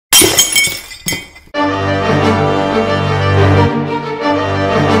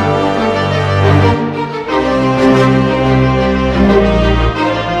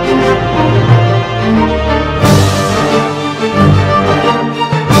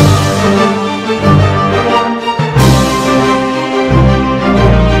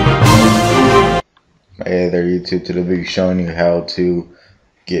YouTube today, be showing you how to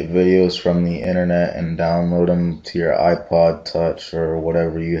get videos from the internet and download them to your iPod Touch or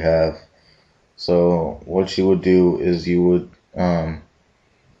whatever you have. So what you would do is you would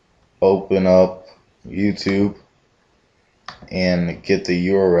open up YouTube and get the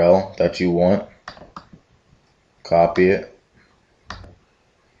URL that you want, copy it,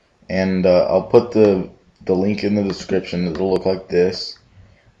 and I'll put the link in the description. It'll look like this.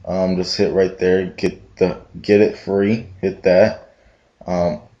 Just hit right there, get it free, hit that,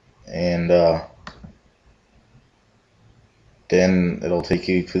 and then it'll take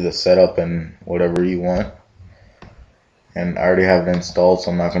you to the setup and whatever you want. And I already have it installed,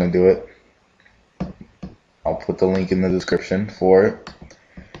 so I'm not going to do it. I'll put the link in the description for it.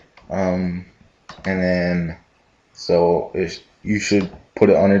 And then you should put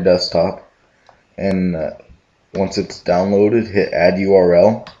it on your desktop, and once it's downloaded, hit add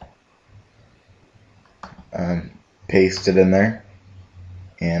URL, paste it in there,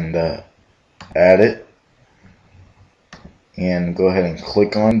 and add it, and go ahead and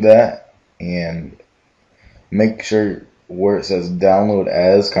click on that, and make sure where it says download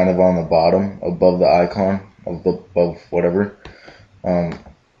as, kind of on the bottom above the icon of whatever,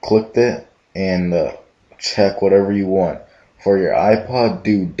 click it and check whatever you want. For your iPod,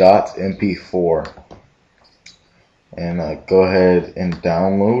 do .mp4 and go ahead and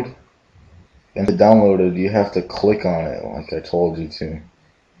download. And to download it, you have to click on it like I told you to,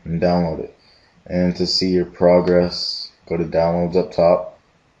 and download it. And to see your progress, go to downloads up top,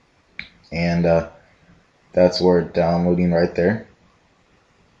 and that's where it's downloading right there.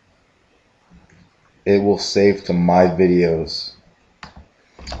 It will save to my videos.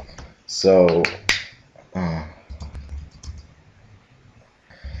 So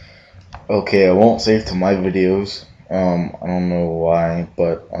okay, I won't save to my videos. I don't know why,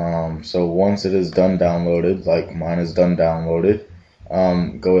 but so once it is done downloaded, like mine is done downloaded,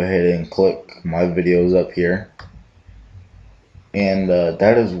 go ahead and click my videos up here, and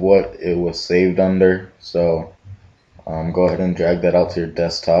that is what it was saved under. So go ahead and drag that out to your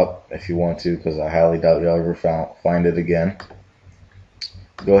desktop if you want to, because I highly doubt you'll ever find it again.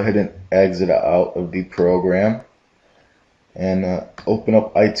 Go ahead and exit out of the program and open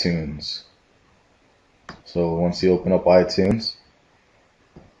up iTunes. So once you open up iTunes,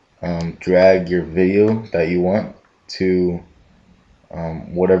 drag your video that you want to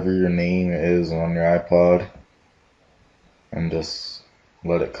whatever your name is on your iPod, and just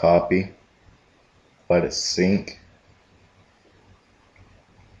let it copy, let it sync,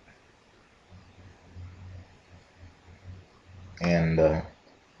 and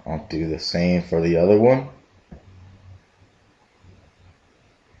I'll do the same for the other one.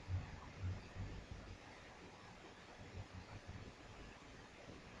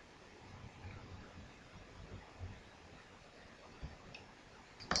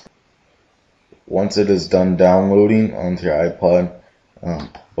 Once it is done downloading onto your iPod,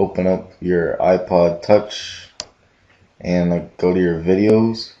 open up your iPod Touch and go to your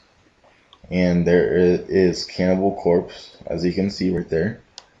videos, and there is Cannibal Corpse, as you can see right there,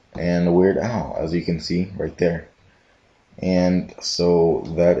 and Weird Al, as you can see right there. And so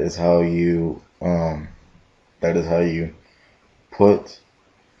that is how you put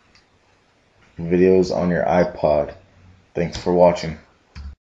videos on your iPod. Thanks for watching.